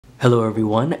Hello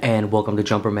everyone and welcome to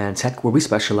Jumperman Tech, where we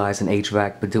specialize in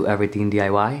HVAC but do everything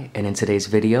DIY. And in today's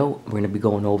video, we're going to be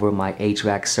going over my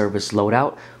HVAC service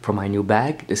loadout for my new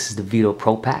bag. This is the Veto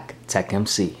Pro Pack Tech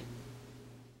MC.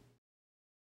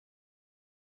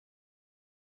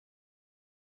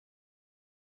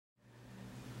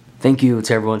 Thank you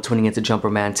to everyone tuning into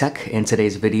Jumperman Tech. In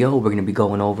today's video, we're going to be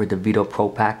going over the Veto Pro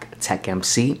Pack Tech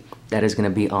MC. That is going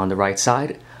to be on the right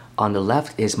side. On the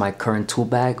left is my current tool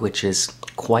bag, which is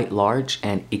quite large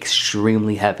and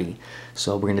extremely heavy.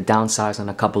 So we're going to downsize on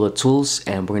a couple of tools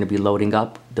and we're going to be loading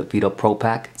up the Veto Pro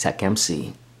Pack Tech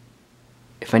MC.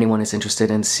 If anyone is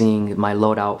interested in seeing my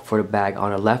loadout for the bag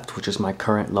on the left, which is my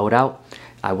current loadout,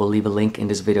 I will leave a link in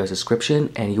this video's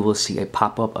description and you will see a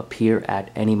pop-up appear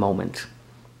at any moment.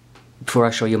 Before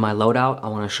I show you my loadout, I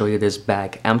want to show you this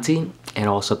bag empty, and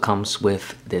also comes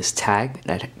with this tag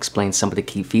that explains some of the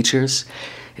key features.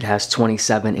 It has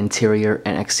 27 interior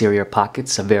and exterior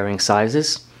pockets of varying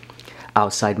sizes,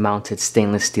 outside mounted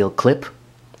stainless steel clip,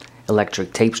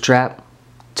 electric tape strap,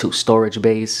 2 storage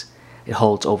bays. It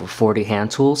holds over 40 hand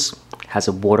tools, has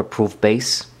a waterproof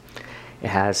base. It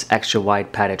has extra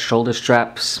wide padded shoulder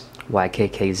straps,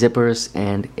 YKK zippers,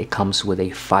 and it comes with a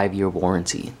 5-year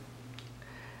warranty.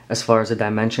 As far as the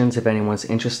dimensions, if anyone's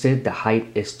interested, the height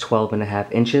is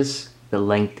 12.5 inches, the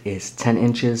length is 10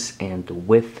 inches, and the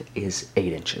width is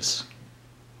 8 inches.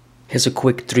 Here's a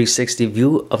quick 360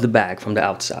 view of the bag from the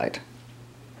outside.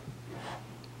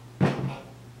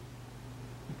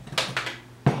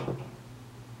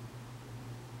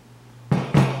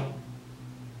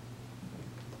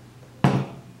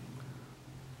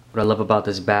 What I love about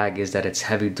this bag is that it's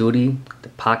heavy duty, the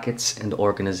pockets, and the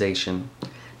organization.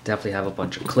 Definitely have a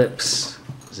bunch of clips,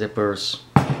 zippers,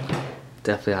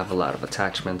 definitely have a lot of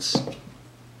attachments,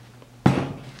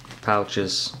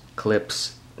 pouches,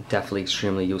 clips, definitely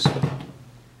extremely useful.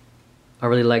 I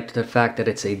really liked the fact that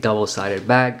it's a double-sided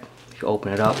bag. If you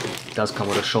open it up, it does come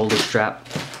with a shoulder strap,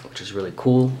 which is really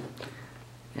cool.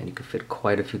 And you can fit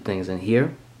quite a few things in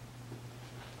here.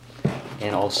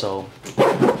 And also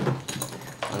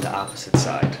on the opposite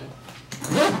side.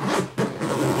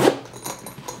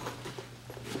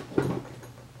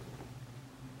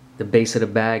 The base of the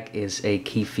bag is a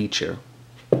key feature.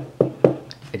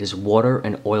 It is water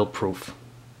and oil proof.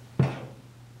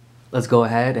 Let's go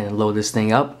ahead and load this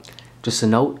thing up. Just a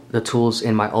note, the tools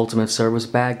in my ultimate service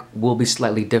bag will be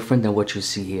slightly different than what you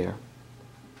see here.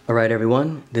 Alright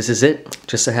everyone, this is it.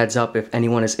 Just a heads up, if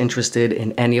anyone is interested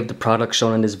in any of the products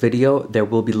shown in this video, there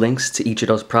will be links to each of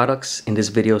those products in this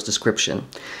video's description.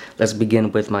 Let's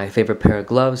begin with my favorite pair of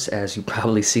gloves, as you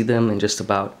probably see them in just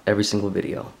about every single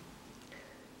video.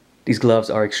 These gloves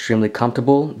are extremely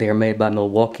comfortable. They are made by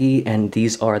Milwaukee and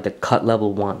these are the cut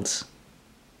level ones.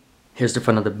 Here's the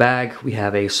front of the bag. We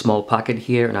have a small pocket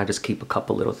here and I just keep a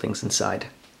couple little things inside.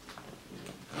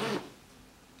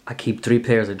 I keep 3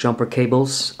 pairs of jumper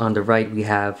cables. On the right we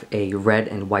have a red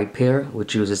and white pair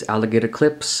which uses alligator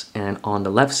clips, and on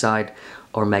the left side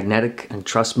are magnetic, and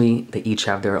trust me, they each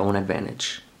have their own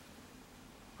advantage.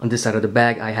 On this side of the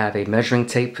bag I have a measuring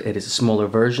tape. It is a smaller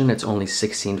version. It's only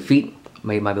 16 feet.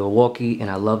 Made by Milwaukee,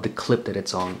 and I love the clip that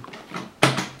it's on.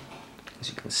 As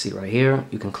you can see right here,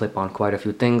 you can clip on quite a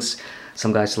few things.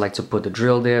 Some guys like to put the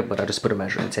drill there, but I just put a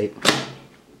measuring tape.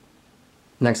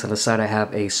 Next on the side I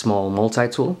have a small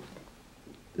multi-tool.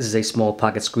 This is a small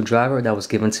pocket screwdriver that was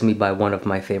given to me by one of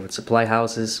my favorite supply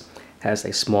houses. It has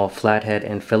a small flathead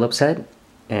and Phillips head,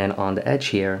 and on the edge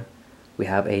here we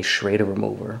have a Schrader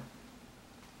remover.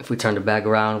 If we turn the bag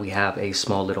around, we have a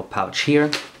small little pouch here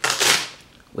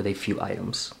with a few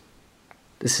items.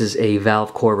 This is a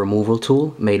valve core removal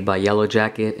tool made by Yellow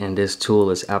Jacket, and this tool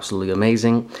is absolutely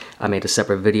amazing. I made a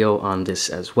separate video on this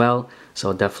as well,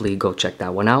 so definitely go check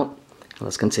that one out.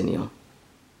 Let's continue.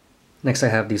 Next I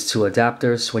have these 2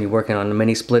 adapters. When you're working on the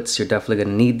mini splits, you're definitely going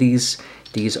to need these.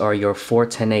 These are your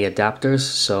 410A adapters,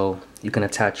 so you can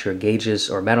attach your gauges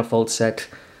or manifold set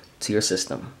to your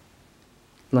system.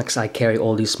 Next I carry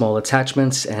all these small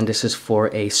attachments, and this is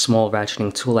for a small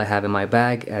ratcheting tool I have in my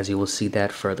bag, as you will see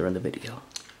that further in the video.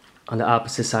 On the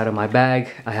opposite side of my bag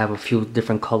I have a few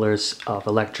different colors of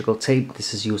electrical tape.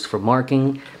 This is used for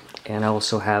marking, and I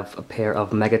also have a pair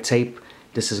of mega tape.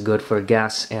 This is good for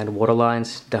gas and water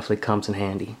lines, definitely comes in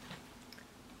handy.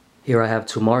 Here I have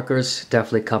 2 markers,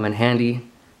 definitely come in handy.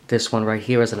 This one right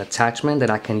here is an attachment that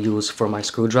I can use for my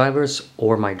screwdrivers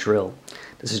or my drill.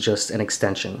 This is just an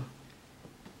extension.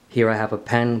 Here I have a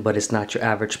pen, but it's not your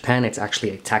average pen. It's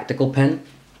actually a tactical pen,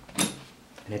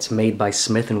 and it's made by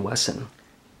Smith & Wesson.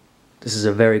 This is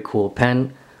a very cool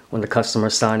pen. When the customer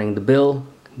is signing the bill,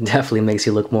 Definitely makes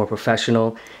you look more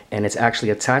professional, and it's actually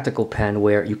a tactical pen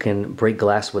where you can break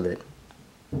glass with it.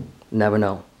 Never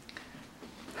know.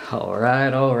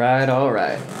 Alright, alright,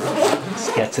 alright.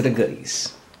 Let's get to the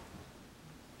goodies.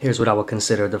 Here's what I would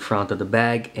consider the front of the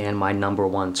bag, and my number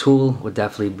one tool would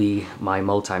definitely be my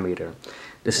multimeter.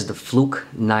 This is the Fluke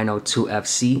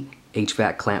 902FC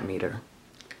HVAC clamp meter.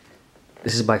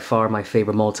 This is by far my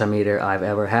favorite multimeter I've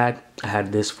ever had. I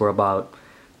had this for about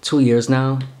 2 years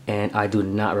now, and I do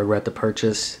not regret the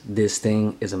purchase. This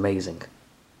thing is amazing.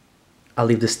 I'll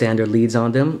leave the standard leads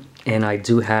on them, and I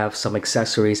do have some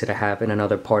accessories that I have in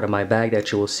another part of my bag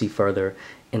that you will see further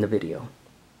in the video.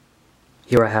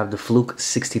 Here I have the Fluke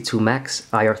 62 Max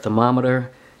IR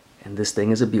thermometer, and this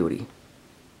thing is a beauty.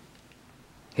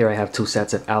 Here I have two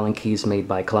sets of Allen keys made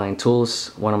by Klein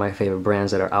Tools, one of my favorite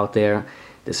brands that are out there.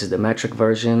 This is the metric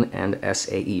version and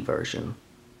SAE version.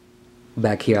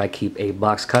 Back here I keep a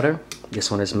box cutter. This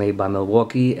one is made by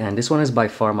Milwaukee, and this one is by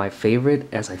far my favorite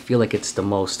as I feel like it's the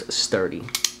most sturdy.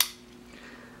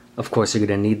 Of course, you're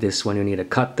gonna need this when you need to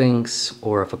cut things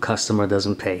or if a customer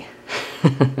doesn't pay.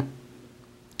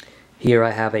 Here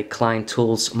I have a Klein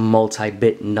Tools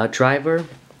multi-bit nut driver,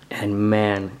 and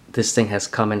man, this thing has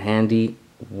come in handy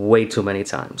way too many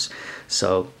times.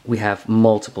 So we have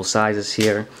multiple sizes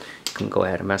here. You can go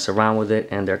ahead and mess around with it,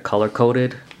 and they're color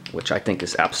coded, which I think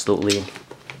is absolutely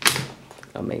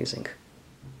amazing.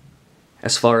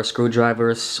 As far as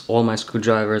screwdrivers, all my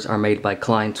screwdrivers are made by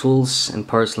Klein Tools, and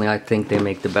personally I think they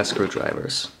make the best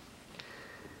screwdrivers.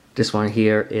 This one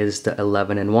here is the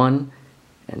 11-in-1,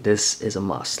 and this is a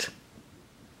must.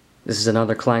 This is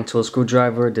another Klein Tools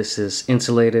screwdriver. This is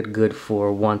insulated, good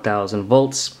for 1000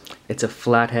 volts. It's a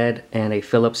flathead and a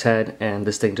Phillips head, and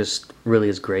this thing just really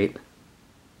is great.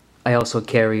 I also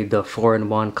carry the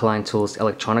 4-in-1 Klein Tools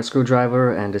electronic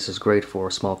screwdriver, and this is great for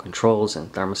small controls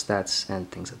and thermostats and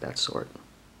things of that sort.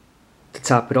 To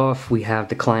top it off, we have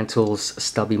the Klein Tools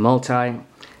Stubby Multi.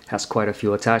 Has quite a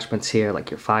few attachments here,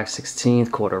 like your 5/16,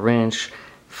 1/4 inch,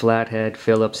 flathead,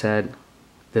 Phillips head.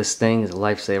 This thing is a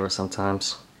lifesaver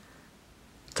sometimes.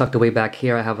 Tucked away back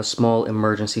here, I have a small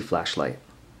emergency flashlight.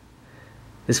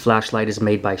 This flashlight is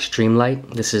made by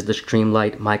Streamlight. This is the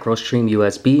Streamlight MicroStream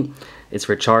USB. It's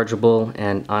rechargeable,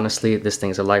 and honestly, this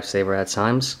thing's a lifesaver at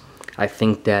times. I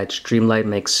think that Streamlight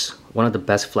makes one of the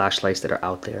best flashlights that are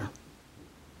out there.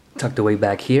 Tucked away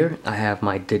back here, I have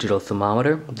my digital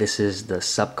thermometer. This is the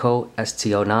Subco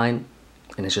ST09,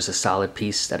 and it's just a solid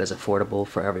piece that is affordable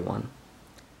for everyone.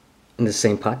 In the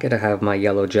same pocket, I have my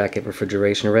Yellow Jacket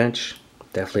refrigeration wrench.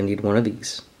 Definitely need one of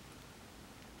these.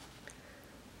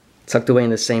 Tucked away in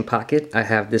the same pocket, I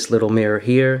have this little mirror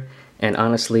here, and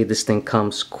honestly this thing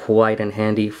comes quite in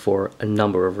handy for a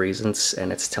number of reasons,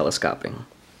 and it's telescoping.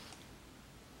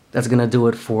 That's gonna do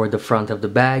it for the front of the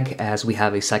bag, as we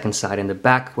have a second side in the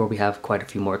back where we have quite a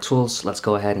few more tools. Let's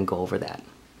go ahead and go over that.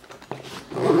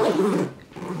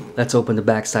 Let's open the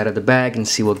back side of the bag and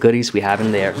see what goodies we have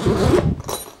in there.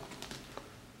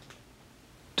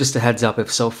 Just a heads up,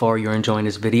 if so far you're enjoying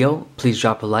this video, please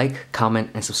drop a like, comment,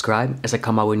 and subscribe as I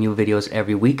come out with new videos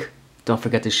every week. Don't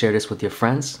forget to share this with your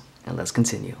friends, and let's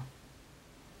continue.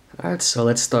 Alright, so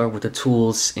let's start with the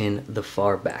tools in the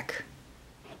far back.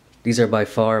 These are by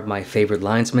far my favorite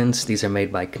linesmans. These are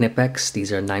made by Knipex.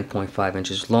 These are 9.5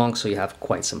 inches long, so you have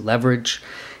quite some leverage.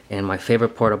 And my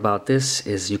favorite part about this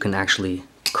is you can actually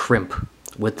crimp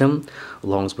with them,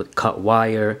 along with cut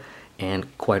wire and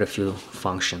quite a few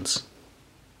functions.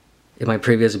 In my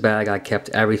previous bag, I kept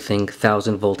everything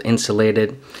 1000 volt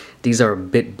insulated. These are a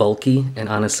bit bulky and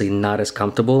honestly not as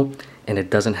comfortable, and it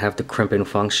doesn't have the crimping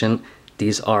function.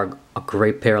 These are a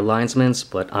great pair of linesmans,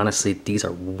 but honestly, these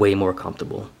are way more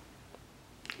comfortable.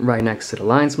 Right next to the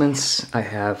linesmans, I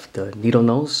have the needle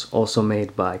nose, also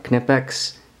made by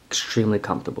Knipex, extremely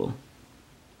comfortable.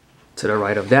 To the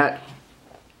right of that,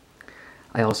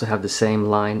 I also have the same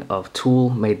line of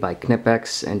tool made by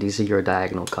Knipex, and these are your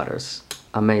diagonal cutters.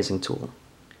 Amazing tool.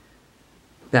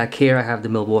 Back here I have the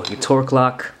Milwaukee torque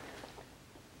lock.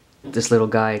 This little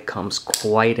guy comes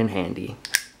quite in handy.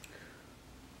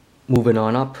 Moving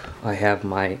on up, I have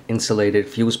my insulated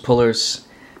fuse pullers.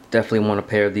 Definitely want a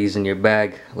pair of these in your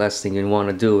bag. Last thing you want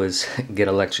to do is get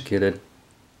electrocuted.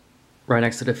 Right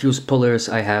next to the fuse pullers,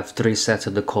 I have 3 sets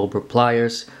of the Cobra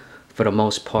pliers. For the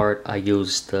most part, I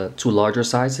use the 2 larger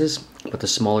sizes, but the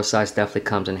smaller size definitely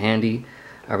comes in handy.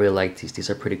 I really like these. These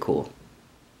are pretty cool.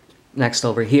 Next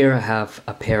over here, I have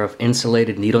a pair of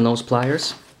insulated needle nose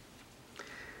pliers.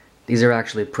 These are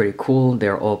actually pretty cool.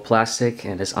 They're all plastic,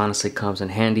 and this honestly comes in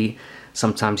handy.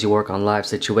 Sometimes you work on live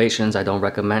situations. I don't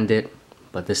recommend it,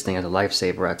 but this thing is a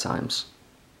lifesaver at times.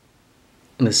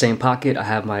 In the same pocket, I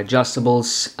have my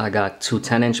adjustables. I got two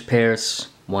 10-inch pairs,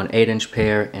 one 8-inch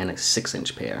pair, and a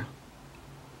 6-inch pair.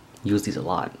 Use these a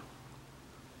lot.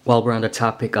 While we're on the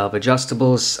topic of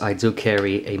adjustables, I do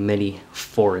carry a mini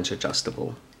 4-inch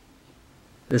adjustable.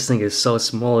 This thing is so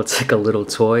small, it's like a little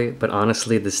toy, but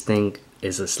honestly, this thing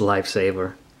is a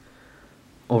lifesaver.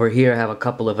 Over here, I have a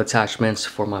couple of attachments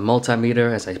for my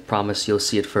multimeter. As I promised, you'll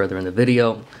see it further in the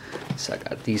video. So I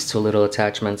got these two little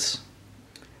attachments.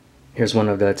 Here's one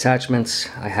of the attachments.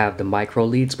 I have the micro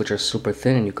leads, which are super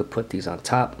thin, and you could put these on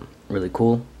top. Really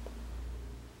cool.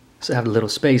 So I have a little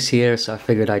space here, so I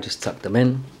figured I'd just tuck them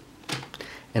in.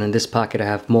 And in this pocket, I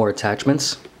have more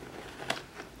attachments.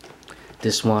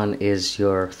 This one is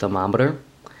your thermometer.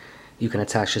 You can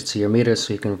attach this to your meter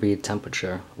so you can read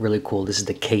temperature. Really cool. This is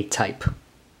the K type.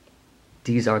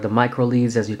 These are the micro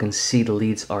leads. As you can see, the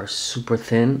leads are super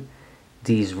thin.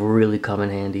 These really come in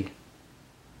handy.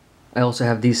 I also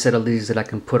have these set of leads that I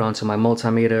can put onto my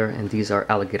multimeter, and these are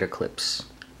alligator clips.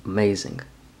 Amazing.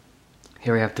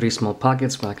 Here I have 3 small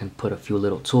pockets where I can put a few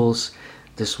little tools.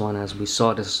 This one, as we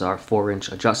saw, this is our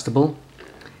 4-inch adjustable.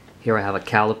 Here I have a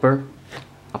caliper,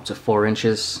 up to 4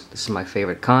 inches. This is my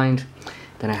favorite kind.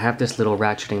 Then I have this little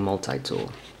ratcheting multi-tool.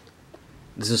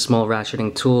 This is a small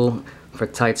ratcheting tool for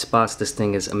tight spots. This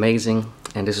thing is amazing,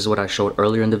 and this is what I showed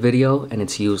earlier in the video, and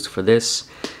it's used for this.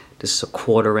 This is a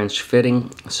 1/4-inch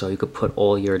fitting, so you could put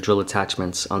all your drill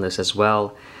attachments on this as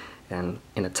well. And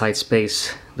in a tight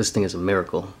space, this thing is a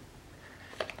miracle.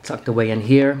 Tucked away in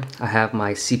here, I have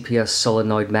my CPS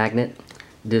solenoid magnet.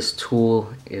 This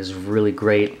tool is really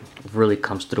great, really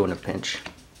comes through in a pinch.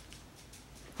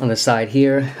 On the side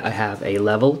here, I have a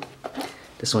level.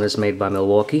 This one is made by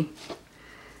Milwaukee.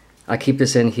 I keep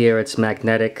this in here, it's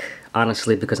magnetic.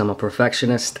 Honestly, because I'm a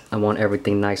perfectionist, I want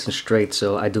everything nice and straight,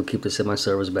 so I do keep this in my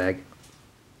service bag.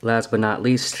 Last but not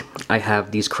least, I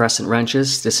have these crescent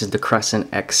wrenches. This is the Crescent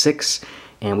X6,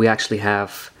 and we actually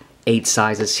have 8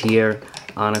 sizes here.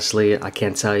 Honestly, I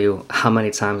can't tell you how many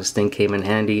times this thing came in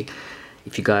handy.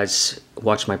 If you guys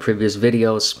watched my previous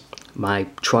videos, my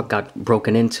truck got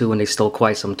broken into and they stole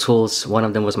quite some tools. One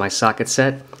of them was my socket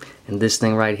set, and this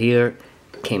thing right here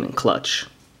came in clutch.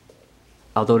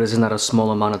 Although this is not a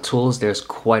small amount of tools, there's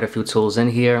quite a few tools in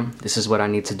here. This is what I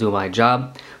need to do my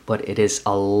job, but it is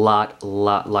a lot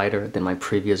lighter than my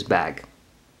previous bag.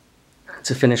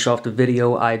 To finish off the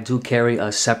video, I do carry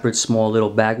a separate small little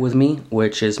bag with me,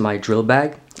 which is my drill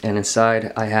bag. And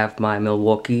inside I have my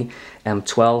Milwaukee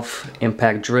M12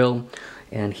 impact drill.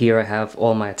 And here I have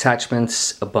all my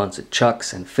attachments, a bunch of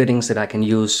chucks and fittings that I can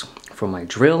use for my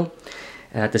drill.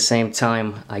 And at the same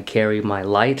time, I carry my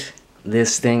light.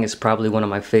 This thing is probably one of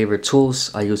my favorite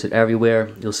tools. I use it everywhere.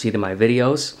 You'll see it in my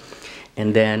videos.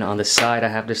 And then on the side, I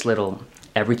have this little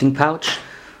everything pouch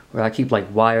where I keep like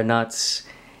wire nuts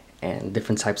and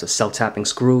different types of self-tapping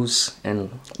screws and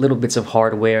little bits of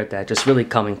hardware that just really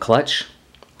come in clutch.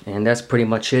 And that's pretty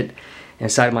much it.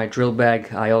 Inside my drill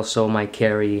bag, I also might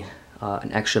carry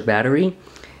an extra battery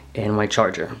and my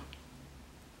charger.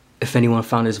 If anyone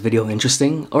found this video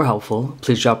interesting or helpful,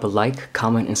 please drop a like,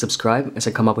 comment, and subscribe as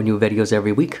I come up with new videos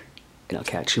every week. And I'll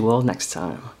catch you all next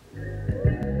time.